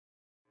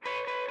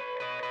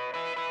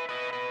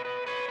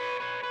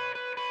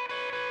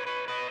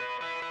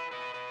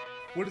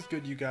What is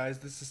good, you guys?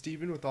 This is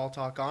Steven with All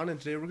Talk On, and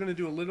today we're going to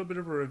do a little bit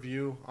of a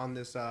review on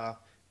this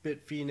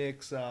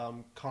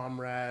Bitfenix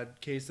Comrade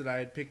case that I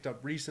had picked up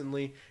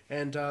recently.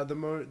 And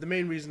the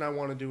main reason I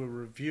want to do a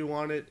review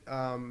on it,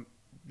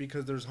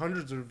 because there's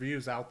hundreds of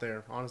reviews out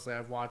there. Honestly,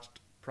 I've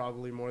watched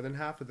probably more than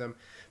half of them.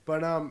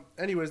 But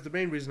anyways, the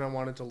main reason I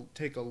wanted to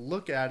take a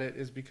look at it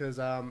is because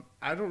I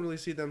don't really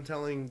see them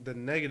telling the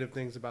negative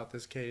things about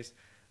this case,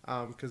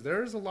 because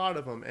there's a lot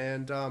of them.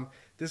 And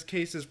this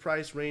case's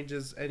price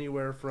ranges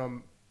anywhere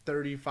from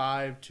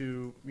 35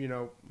 to,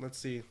 let's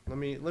see, let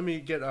me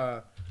get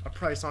a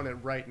price on it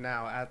right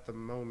now at the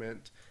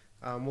moment.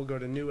 We'll go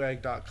to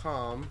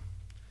newegg.com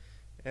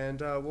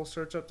and we'll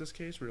search up this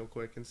case real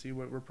quick and see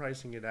what we're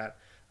pricing it at.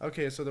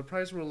 Okay, so the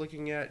price we're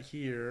looking at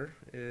here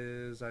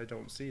is, I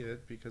don't see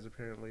it because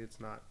apparently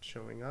it's not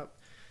showing up.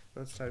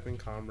 Let's type in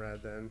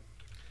Comrade then.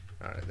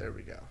 Alright, there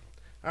we go.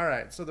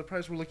 Alright, so the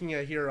price we're looking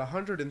at here,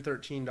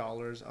 $113,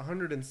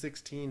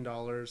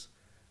 $116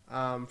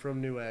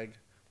 from Newegg,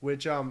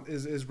 which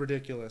is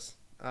ridiculous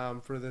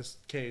for this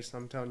case.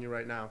 I'm telling you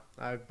right now.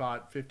 I've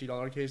bought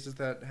 $50 cases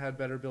that had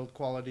better build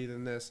quality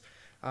than this.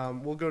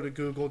 We'll go to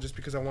Google just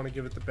because I want to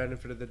give it the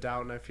benefit of the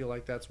doubt, and I feel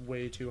like that's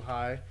way too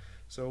high.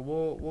 So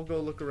we'll go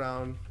look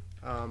around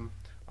on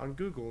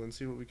Google and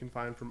see what we can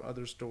find from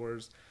other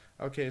stores.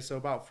 Okay, so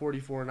about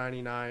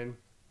 $44.99,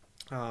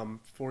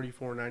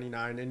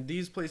 $44.99, and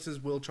these places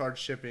will charge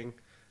shipping.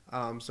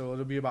 So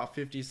it'll be about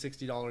 $50,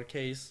 $60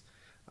 case.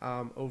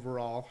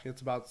 Overall,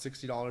 it's about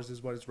 $60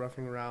 is what it's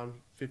roughing around,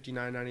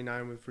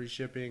 $59.99 with free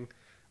shipping,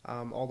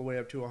 all the way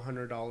up to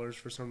 $100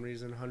 for some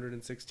reason,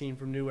 $116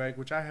 from Newegg,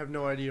 which I have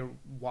no idea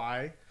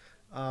why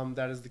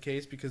that is the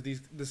case, because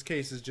this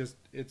case is just,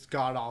 it's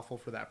god awful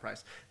for that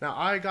price. Now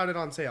I got it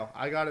on sale.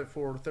 I got it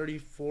for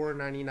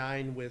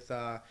 $34.99 with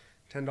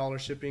 $10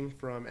 shipping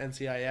from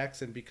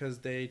NCIX, and because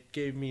they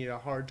gave me a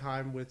hard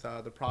time with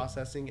the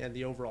processing and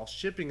the overall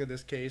shipping of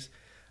this case,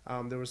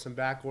 there was some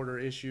back order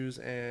issues,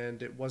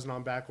 and it wasn't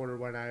on back order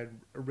when I had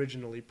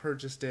originally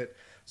purchased it.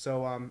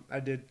 So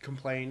I did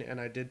complain, and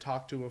I did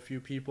talk to a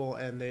few people,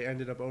 and they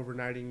ended up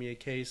overnighting me a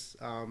case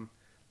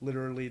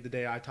literally the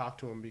day I talked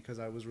to them because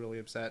I was really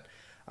upset.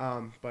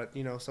 But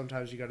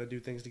sometimes you got to do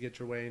things to get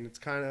your way, and it's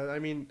kind of, I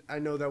mean, I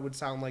know that would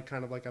sound like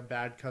kind of like a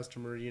bad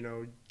customer,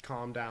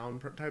 calm down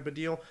type of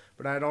deal,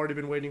 but I had already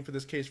been waiting for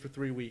this case for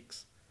 3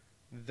 weeks.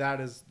 That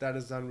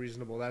is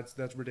unreasonable.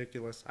 That's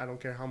ridiculous. I don't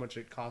care how much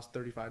it costs.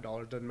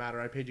 $35 doesn't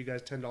matter. I paid you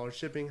guys $10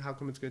 shipping. How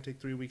come it's going to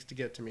take 3 weeks to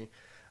get to me?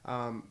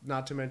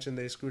 Not to mention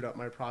they screwed up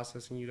my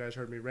processing. You guys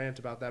heard me rant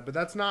about that, but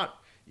that's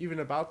not even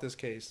about this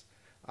case.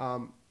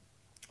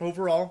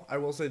 Overall, I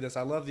will say this: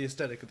 I love the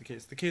aesthetic of the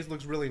case. The case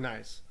looks really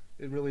nice.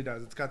 It really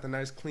does. It's got the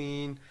nice,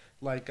 clean,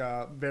 like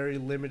very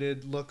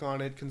limited look on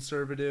it,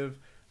 conservative,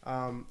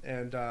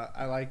 and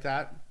I like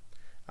that.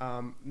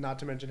 Not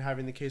to mention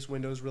having the case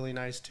windows really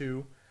nice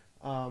too.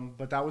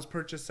 But that was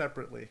purchased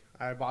separately.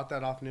 I bought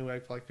that off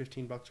Newegg for like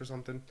 15 bucks or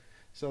something.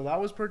 So that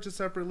was purchased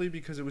separately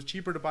because it was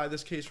cheaper to buy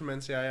this case from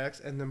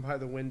NCIX and then buy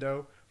the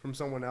window from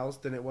someone else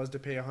than it was to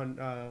pay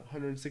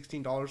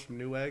 $116 from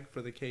Newegg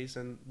for the case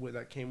and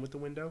that came with the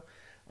window.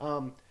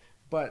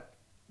 But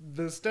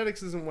the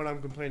aesthetics isn't what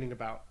I'm complaining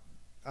about.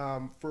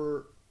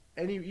 For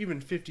any even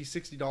 $50,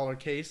 $60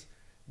 case,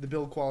 the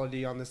build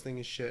quality on this thing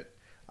is shit.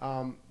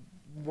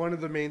 One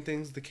of the main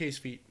things, the case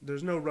feet.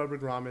 There's no rubber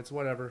grommets,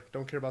 whatever.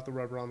 Don't care about the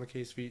rubber on the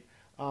case feet.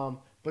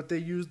 But they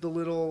use the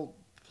little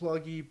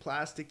pluggy,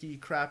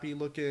 plasticky, crappy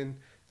looking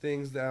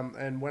things.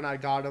 And when I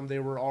got them, they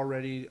were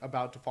already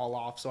about to fall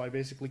off. So I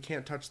basically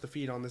can't touch the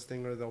feet on this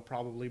thing or they'll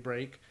probably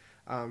break.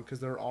 Because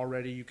they're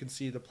already, you can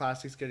see the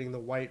plastic's getting the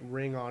white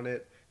ring on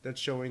it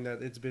that's showing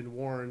that it's been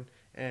worn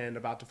and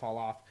about to fall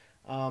off.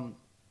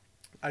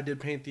 I did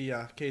paint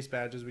the case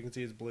badge, as we can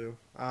see it's blue.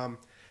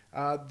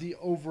 The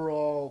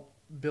overall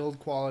build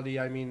quality,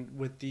 I mean,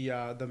 with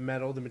the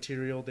metal, the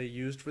material they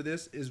used for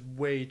this is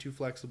way too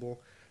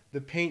flexible.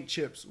 The paint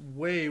chips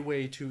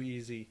way too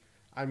easy.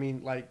 I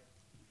mean, like,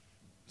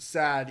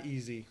 sad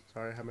easy.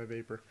 Sorry, I have my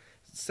vapor.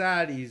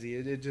 Sad easy.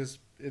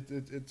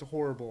 It's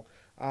horrible.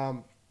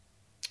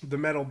 The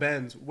metal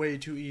bends way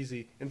too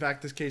easy. In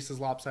fact, this case is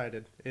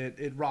lopsided.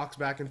 It rocks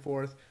back and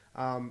forth.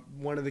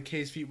 One of the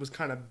case feet was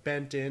kind of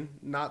bent in,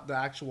 not the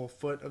actual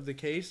foot of the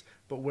case,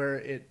 but where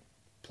it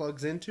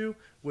plugs into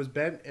was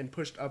bent and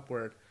pushed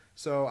upward.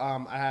 So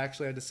I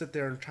actually had to sit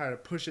there and try to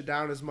push it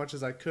down as much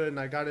as I could, and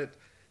I got it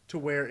to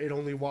where it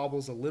only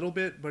wobbles a little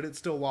bit, but it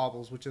still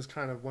wobbles, which is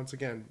kind of, once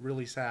again,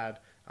 really sad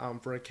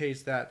for a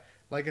case that,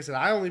 like I said,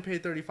 I only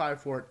paid $35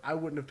 for it. I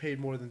wouldn't have paid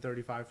more than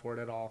 $35 for it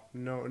at all.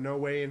 No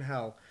way in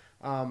hell.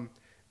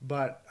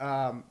 But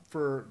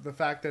for the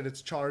fact that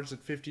it's charged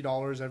at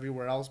 $50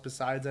 everywhere else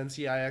besides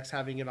NCIX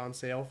having it on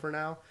sale for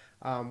now,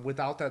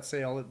 without that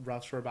sale, it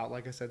roughs for about,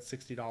 like I said,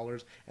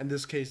 $60. And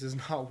this case is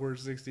not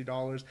worth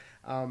 $60.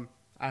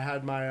 I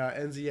had my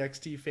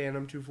NZXT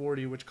Phantom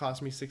 240, which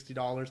cost me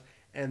 $60,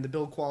 and the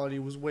build quality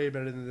was way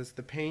better than this.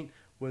 The paint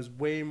was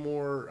way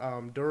more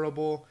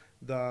durable.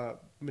 The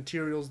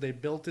materials they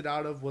built it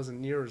out of wasn't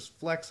near as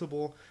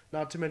flexible.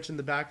 Not to mention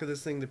the back of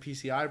this thing, the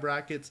PCI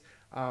brackets.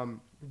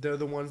 They're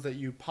the ones that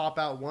you pop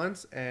out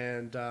once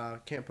and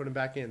can't put them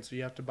back in. So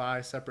you have to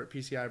buy separate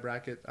PCI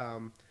bracket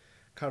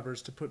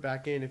covers to put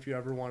back in if you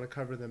ever want to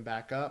cover them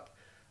back up.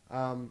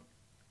 The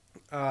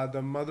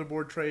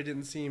motherboard tray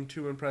didn't seem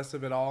too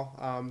impressive at all.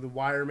 The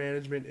wire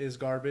management is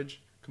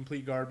garbage,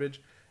 complete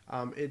garbage.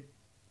 It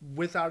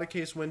Without a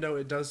case window,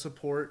 it does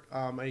support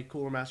a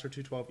Cooler Master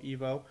 212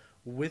 Evo.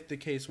 With the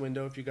case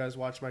window, if you guys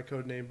watch my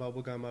Codename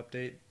Bubblegum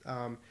update,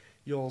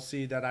 you'll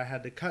see that I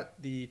had to cut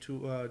the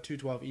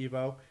 212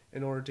 Evo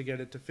in order to get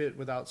it to fit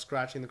without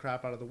scratching the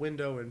crap out of the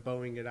window and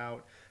bowing it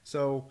out.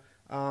 So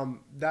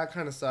that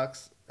kind of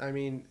sucks. I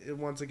mean,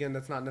 once again,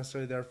 that's not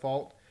necessarily their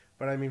fault.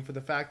 But I mean, for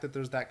the fact that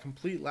there's that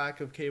complete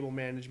lack of cable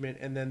management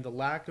and then the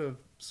lack of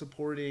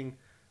supporting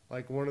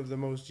like one of the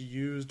most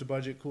used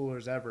budget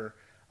coolers ever.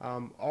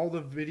 All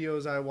the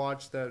videos I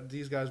watched that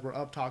these guys were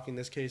up talking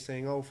this case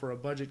saying, oh, for a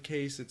budget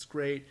case, it's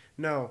great.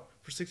 No,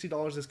 for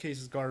 $60, this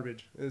case is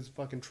garbage. It's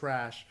fucking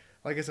trash.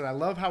 Like I said, I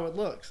love how it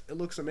looks. It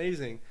looks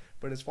amazing.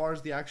 But as far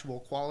as the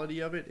actual quality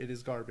of it, it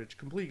is garbage.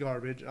 Complete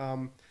garbage.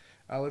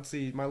 Let's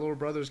see. My little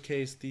brother's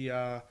case,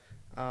 the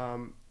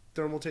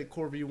Thermaltake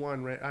Core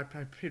V1, I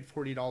paid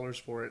 $40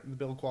 for it. The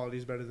build quality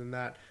is better than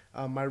that.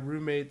 My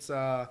roommate's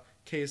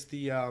case,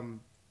 the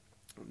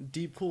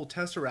Deep Cool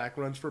Tesseract,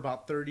 runs for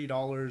about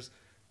 $30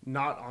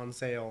 not on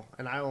sale,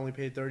 and I only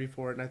paid $30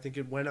 for it, and I think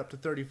it went up to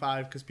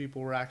 $35 because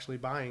people were actually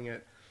buying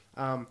it.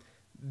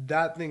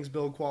 That thing's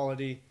build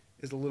quality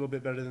is a little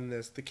bit better than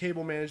this. The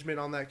cable management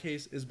on that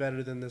case is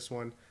better than this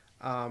one.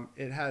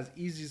 It has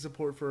easy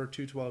support for a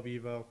 212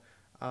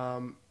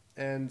 Evo,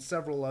 and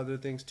several other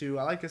things too.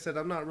 Like I said,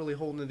 I'm not really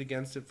holding it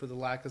against it for the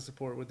lack of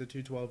support with the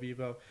 212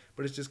 Evo,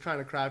 but it's just kind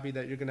of crappy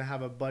that you're going to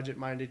have a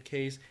budget-minded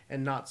case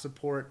and not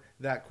support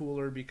that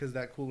cooler, because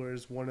that cooler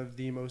is one of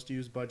the most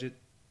used budget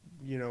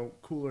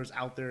coolers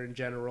out there in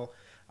general.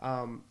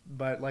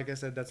 But like I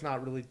said, that's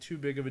not really too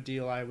big of a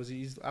deal. I was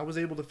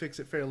able to fix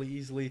it fairly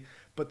easily.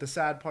 But the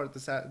sad part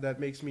that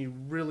makes me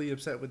really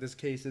upset with this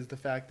case is the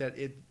fact that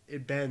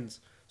it bends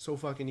so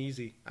fucking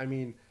easy. I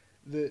mean,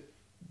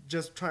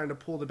 just trying to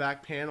pull the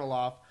back panel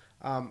off,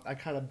 I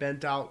kind of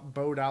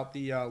bowed out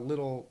the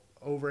little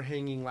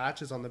overhanging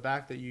latches on the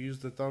back that you use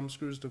the thumb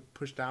screws to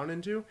push down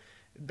into.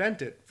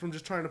 Bent it from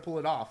just trying to pull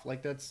it off.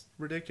 Like, that's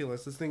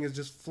ridiculous. This thing is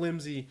just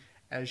flimsy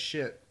as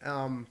shit.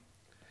 And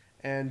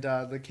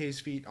the case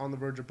feet on the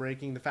verge of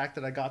breaking. The fact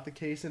that I got the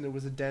case and there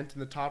was a dent in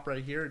the top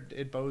right here,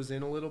 it bows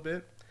in a little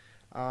bit.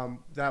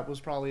 That was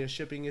probably a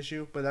shipping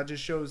issue, but that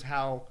just shows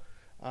how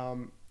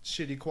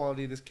shitty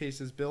quality this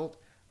case is built,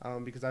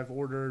 because I've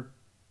ordered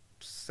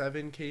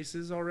 7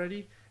 cases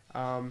already.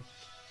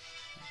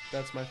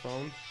 That's my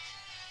phone.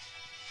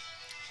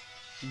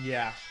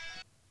 Yeah.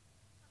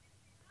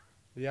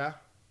 Yeah.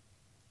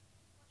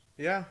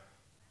 Yeah.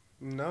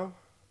 No.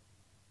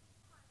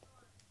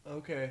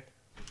 Okay.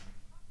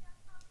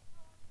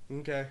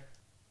 Okay.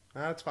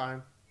 That's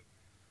fine.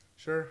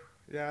 Sure.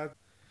 Yeah.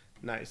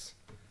 Nice.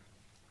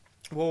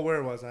 Well,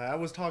 where was I? I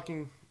was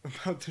talking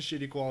about the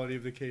shitty quality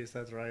of the case.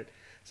 That's right.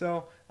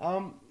 So,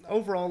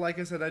 overall, like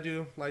I said, I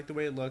do like the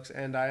way it looks,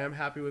 and I am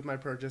happy with my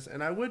purchase.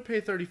 And I would pay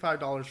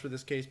 $35 for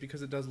this case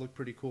because it does look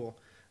pretty cool.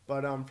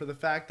 But for the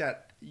fact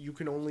that you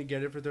can only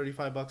get it for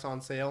 $35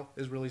 on sale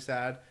is really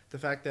sad. The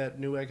fact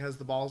that Newegg has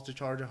the balls to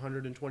charge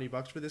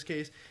 $120 for this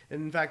case,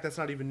 and in fact, that's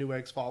not even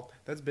Newegg's fault.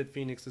 That's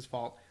Bitfenix's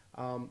fault.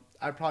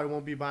 I probably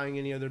won't be buying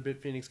any other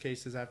Bitfenix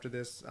cases after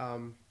this,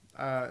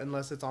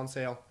 unless it's on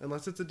sale,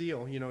 unless it's a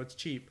deal. It's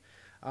cheap.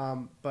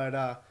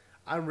 But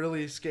I'm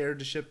really scared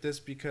to ship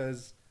this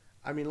because,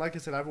 I mean, like I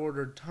said, I've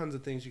ordered tons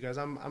of things, you guys.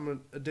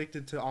 I'm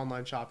addicted to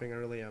online shopping. I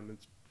really am.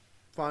 It's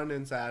fun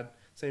and sad.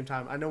 Same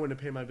time. I know when to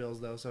pay my bills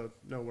though, so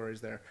no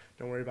worries there.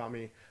 Don't worry about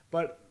me.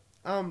 But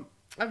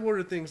I've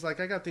ordered things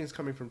like, I got things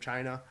coming from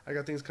China. I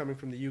got things coming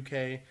from the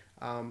UK.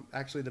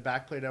 Actually, the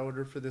backplate I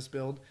ordered for this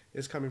build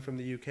is coming from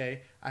the UK.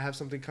 I have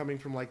something coming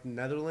from like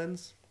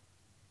Netherlands.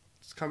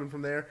 It's coming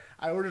from there.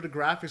 I ordered a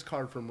graphics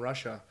card from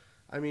Russia.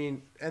 I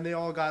mean, and they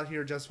all got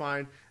here just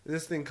fine.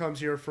 This thing comes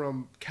here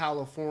from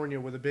California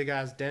with a big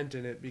ass dent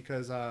in it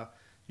because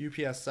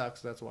UPS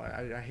sucks. That's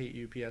why I hate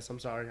UPS. I'm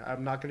sorry.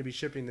 I'm not going to be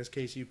shipping this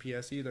case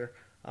UPS either.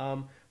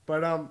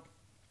 But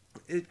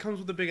it comes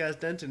with a big ass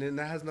dent in it, and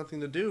that has nothing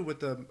to do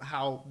with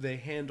how they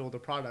handle the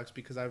products,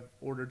 because I've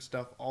ordered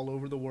stuff all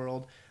over the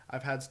world.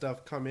 I've had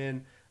stuff come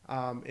in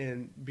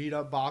beat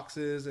up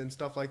boxes and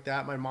stuff like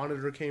that. My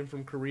monitor came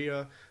from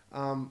Korea,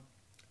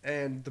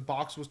 and the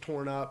box was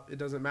torn up. It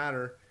doesn't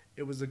matter.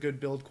 It was a good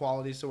build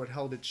quality, so it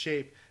held its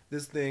shape.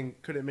 This thing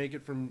couldn't make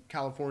it from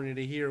California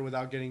to here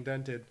without getting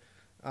dented.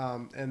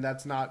 And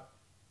that's not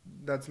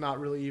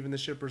really even the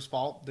shipper's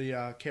fault,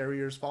 the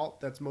carrier's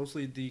fault. That's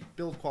mostly the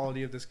build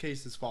quality of this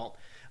case's fault,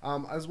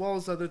 as well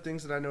as other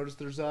things that I noticed.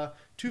 There's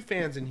 2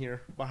 fans in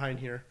here, behind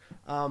here.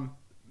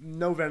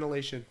 No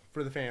ventilation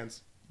for the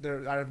fans.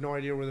 I have no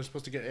idea where they're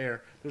supposed to get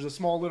air. There's a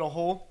small little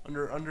hole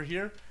under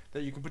here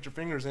that you can put your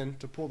fingers in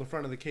to pull the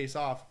front of the case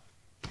off.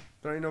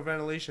 There ain't no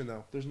ventilation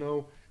though. There's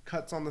no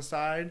cuts on the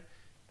side.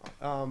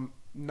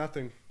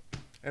 Nothing.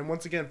 And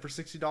once again, for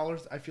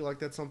 $60, I feel like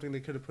that's something they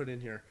could have put in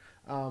here.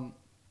 Um,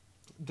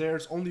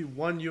 there's only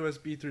one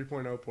USB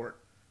 3.0 port.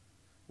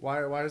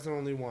 Why is there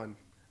only one?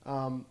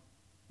 Um,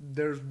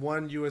 there's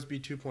one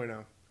USB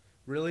 2.0.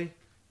 Really?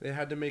 They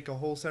had to make a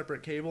whole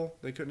separate cable?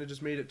 They couldn't have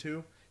just made it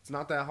two? It's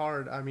not that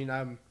hard. I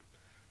mean,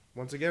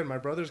 once again, my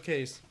brother's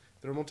case,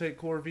 Thermaltake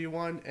Core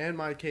V1, and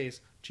my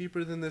case,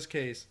 cheaper than this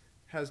case,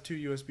 has two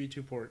USB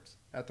 2 ports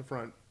at the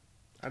front.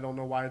 I don't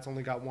know why it's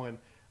only got one.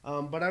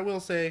 But I will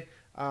say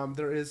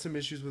there is some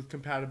issues with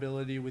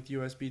compatibility with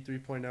USB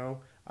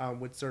 3.0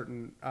 with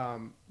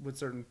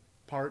certain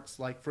parts.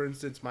 Like for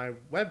instance, my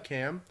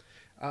webcam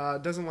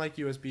doesn't like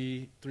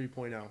USB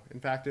 3.0. In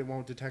fact, it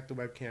won't detect the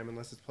webcam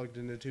unless it's plugged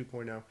into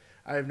 2.0.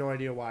 I have no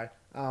idea why.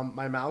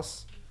 My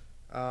mouse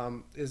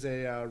is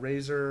a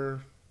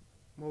Razer.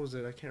 What was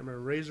it? I can't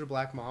remember. Razer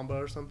Black Mamba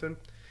or something.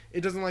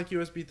 It doesn't like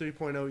USB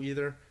 3.0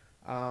 either.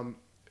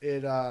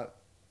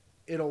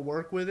 It'll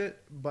work with it,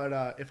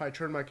 but if I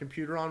turn my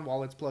computer on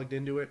while it's plugged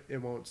into it,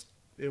 it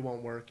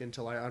won't work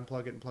until I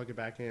unplug it and plug it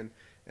back in,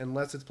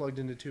 unless it's plugged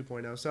into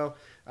 2.0. So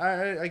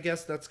I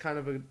guess that's kind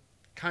of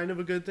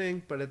a good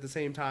thing, but at the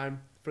same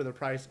time, for the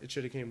price, it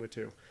should have came with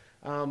two.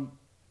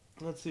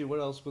 Let's see what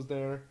else was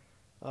there.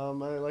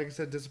 Like I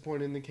said,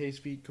 disappointed in the case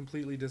feet,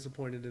 completely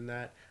disappointed in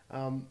that.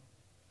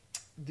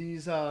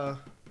 These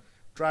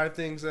drive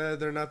things,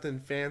 they're nothing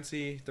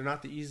fancy. They're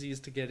not the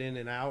easiest to get in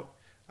and out.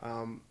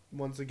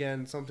 Once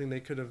again, something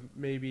they could have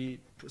maybe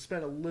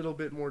spent a little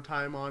bit more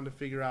time on to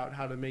figure out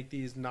how to make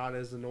these not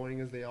as annoying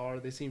as they are.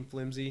 They seem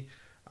flimsy.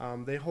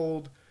 They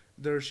hold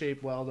their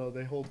shape well, though.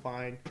 They hold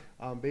fine.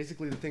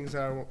 Basically, the things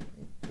that I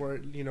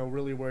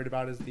really worried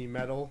about is the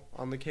metal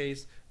on the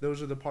case.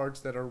 Those are the parts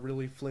that are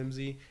really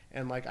flimsy,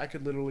 and like I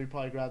could literally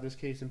probably grab this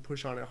case and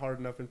push on it hard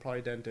enough and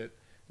probably dent it.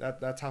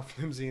 That's how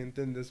flimsy and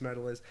thin this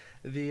metal is.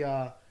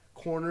 The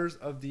corners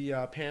of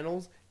the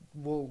panels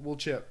will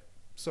chip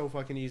so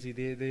fucking easy.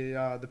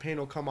 The paint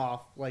will come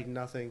off like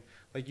nothing.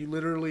 Like you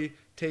literally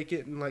take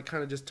it and like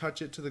kind of just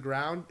touch it to the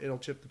ground, it'll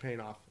chip the paint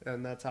off,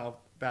 and that's how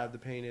bad the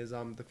paint is.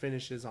 The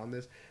finish is on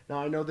this. Now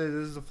I know that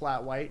this is a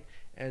flat white,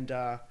 and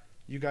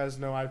you guys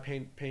know I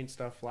paint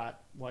stuff flat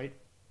white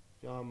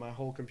on my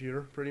whole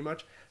computer pretty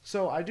much.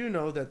 So I do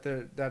know that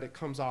it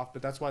comes off,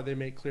 but that's why they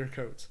make clear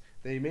coats.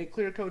 They make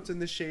clear coats in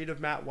the shade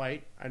of matte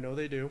white. I know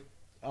they do.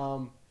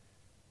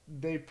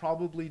 They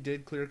probably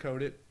did clear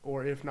coat it,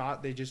 or if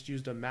not, they just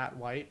used a matte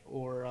white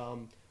or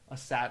a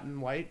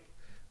satin white.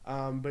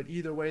 But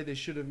either way, they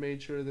should have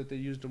made sure that they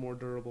used a more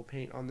durable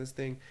paint on this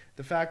thing.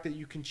 The fact that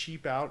you can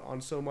cheap out on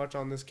so much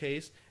on this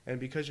case, and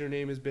because your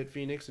name is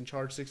Bitfenix and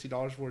charge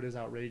 $60 for it, is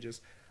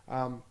outrageous.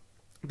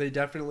 They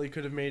definitely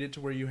could have made it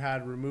to where you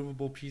had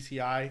removable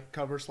PCI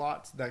cover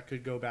slots that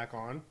could go back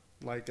on.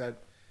 Like that.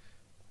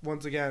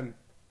 Once again,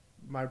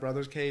 my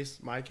brother's case,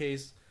 my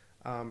case,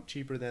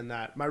 cheaper than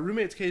that. My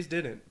roommate's case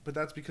didn't, but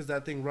that's because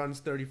that thing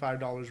runs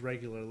 $35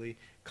 regularly.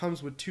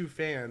 Comes with two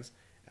fans,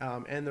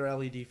 and they're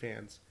LED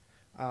fans.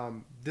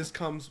 This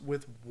comes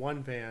with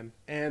one fan,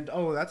 and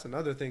oh, that's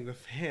another thing. The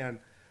fan,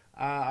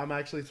 I'm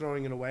actually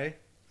throwing it away.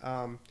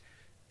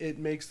 It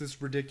makes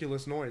this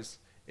ridiculous noise.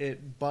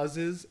 It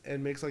buzzes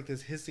and makes like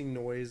this hissing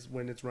noise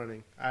when it's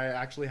running. I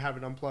actually have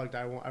it unplugged.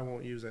 I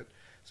won't use it,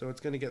 so it's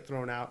going to get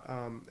thrown out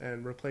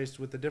and replaced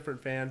with a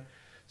different fan.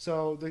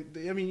 So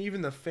I mean,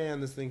 even the fan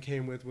this thing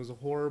came with was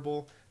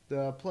horrible.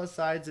 The plus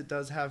sides, it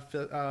does have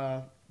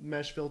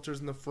mesh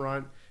filters in the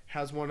front.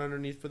 Has one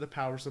underneath for the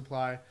power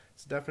supply.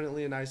 It's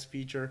definitely a nice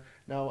feature.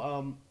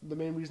 Now, the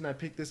main reason I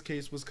picked this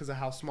case was because of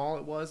how small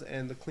it was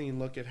and the clean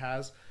look it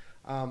has.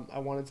 I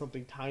wanted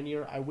something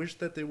tinier. I wish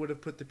that they would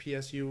have put the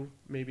PSU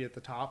maybe at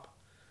the top.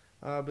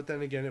 But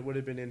then again, it would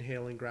have been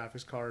inhaling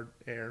graphics card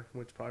air,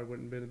 which probably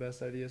wouldn't have been the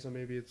best idea. So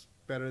maybe it's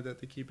better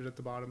that they keep it at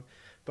the bottom.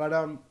 But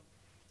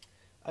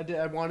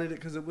I wanted it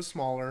because it was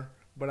smaller.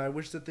 But I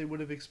wish that they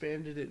would have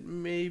expanded it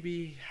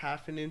maybe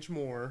half an inch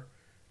more.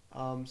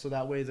 So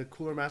that way the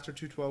Cooler Master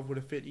 212 would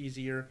have fit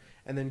easier,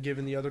 and then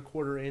given the other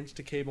 1/4 inch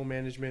to cable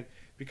management,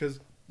 because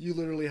you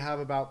literally have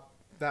about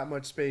that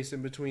much space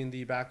in between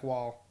the back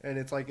wall, and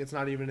it's like it's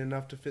not even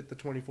enough to fit the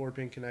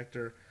 24-pin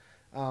connector.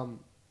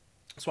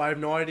 So I have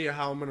no idea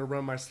how I'm going to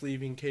run my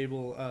sleeved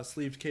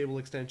cable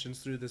extensions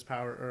through this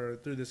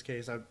through this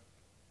case.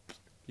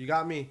 You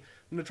got me.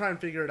 I'm going to try and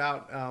figure it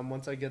out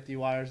once I get the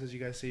wires, as you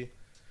guys see.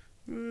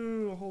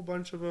 Ooh, a whole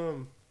bunch of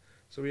them.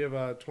 So we have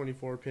a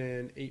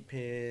 24-pin,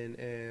 8-pin,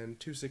 and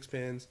 2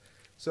 6-pins.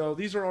 So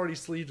these are already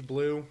sleeved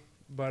blue,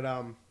 but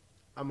I'm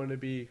going to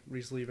be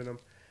re-sleeving them.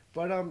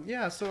 But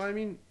yeah, so I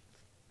mean,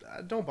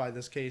 don't buy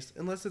this case.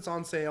 Unless it's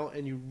on sale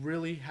and you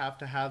really have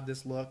to have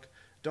this look,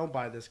 don't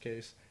buy this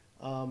case.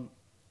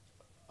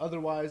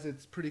 Otherwise,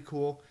 it's pretty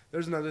cool.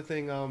 There's another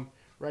thing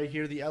right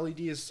here. The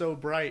LED is so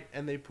bright,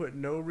 and they put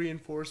no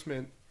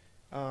reinforcement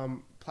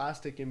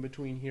plastic in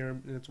between here,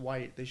 and it's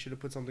white. They should have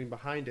put something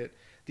behind it.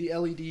 The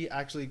LED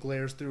actually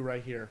glares through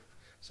right here.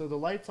 So the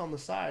light's on the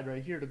side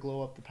right here to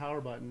glow up the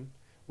power button,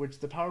 which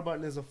the power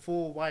button is a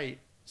full white.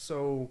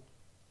 So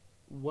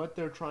What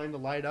they're trying to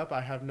light up,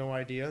 I have no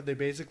idea. They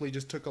basically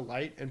just took a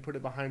light and put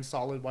it behind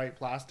solid white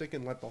plastic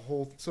and let the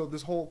whole, so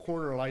this whole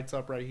corner lights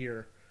up right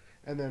here,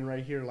 and then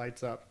right here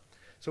lights up.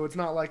 So it's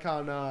not like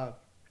on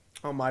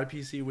my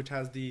PC, which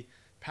has the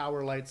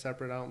power light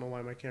separate. I don't know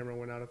why my camera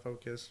went out of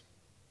focus.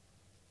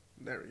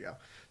 There we go.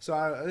 So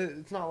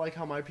it's not like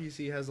how my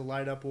PC has a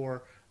light up,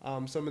 or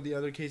some of the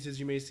other cases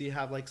you may see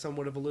have like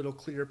somewhat of a little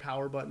clear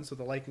power button so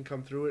the light can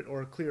come through it,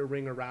 or a clear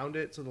ring around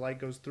it so the light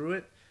goes through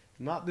it.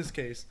 Not this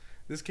case.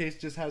 This case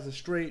just has a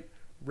straight,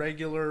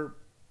 regular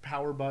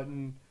power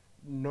button,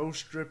 no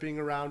stripping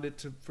around it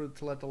to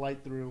let the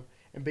light through.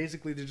 And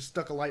basically they just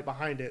stuck a light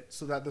behind it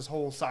so that this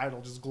whole side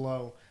will just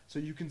glow. So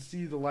you can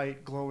see the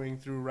light glowing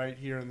through right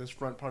here in this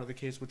front part of the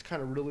case, which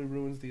kind of really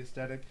ruins the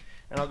aesthetic.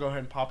 And I'll go ahead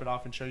and pop it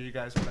off and show you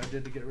guys what I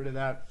did to get rid of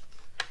that.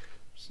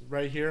 So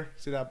right here,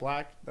 see that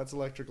black? That's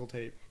electrical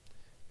tape.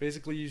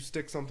 Basically you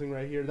stick something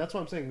right here. That's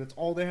what I'm saying. That's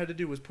all they had to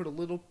do was put a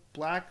little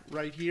black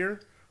right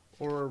here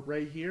or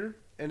right here,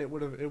 and it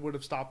would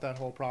have stopped that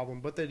whole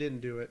problem, but they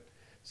didn't do it.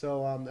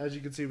 So as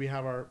you can see, we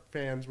have our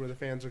fans where the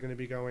fans are going to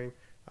be going.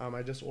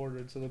 I just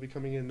ordered, so they'll be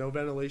coming in. No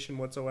ventilation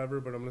whatsoever,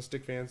 but I'm going to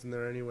stick fans in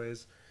there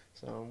anyways.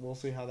 So we'll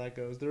see how that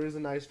goes. There is a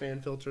nice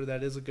fan filter.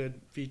 That is a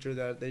good feature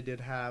that they did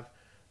have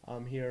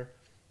here.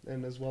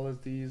 And as well as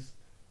these,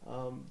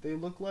 they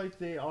look like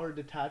they are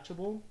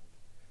detachable,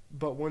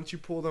 but once you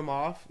pull them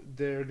off,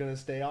 they're going to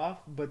stay off.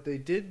 But they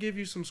did give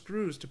you some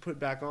screws to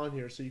put back on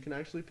here, so you can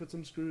actually put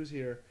some screws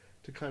here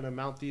to kind of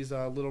mount these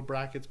little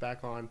brackets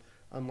back on,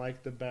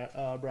 unlike the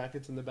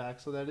brackets in the back.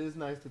 So that is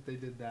nice that they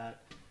did that.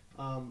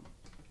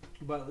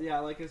 But yeah,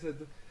 like I said,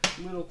 the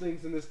little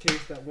things in this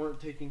case that weren't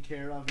taken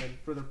care of, and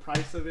for the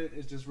price of it,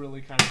 it's just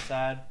really kind of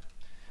sad.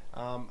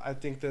 I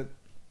think that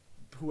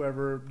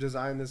whoever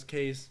designed this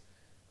case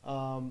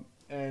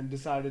and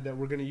decided that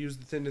we're going to use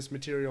the thinnest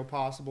material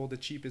possible, the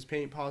cheapest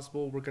paint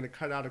possible, we're going to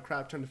cut out a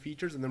crap ton of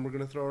features, and then we're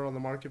going to throw it on the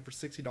market for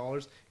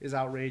 $60 is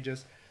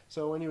outrageous.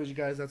 So anyways, you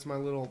guys, that's my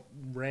little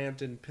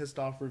rant and pissed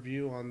off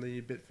review on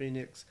the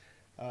Bitfenix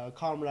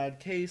Comrade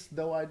case.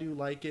 Though I do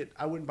like it,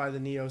 I wouldn't buy the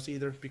Neos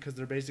either because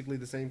they're basically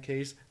the same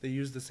case. They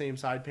use the same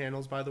side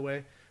panels, by the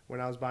way. When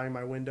I was buying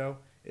my window,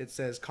 it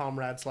says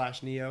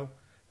Comrade/Neo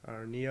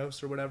or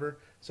Neos or whatever.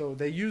 So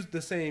they used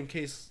the same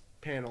case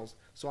panels.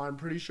 So I'm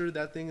pretty sure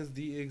that thing is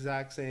the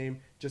exact same,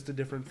 just a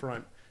different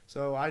front.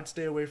 So I'd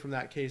stay away from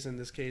that case in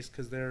this case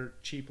because they're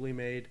cheaply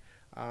made.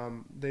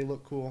 They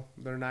look cool.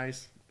 They're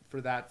nice for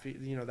that,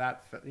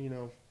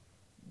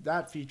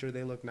 that feature.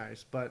 They look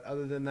nice, but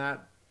other than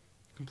that,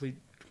 complete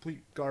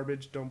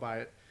garbage. Don't buy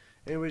it.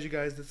 Anyways, you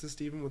guys, this is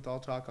Steven with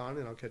All Talk On,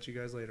 and I'll catch you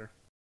guys later.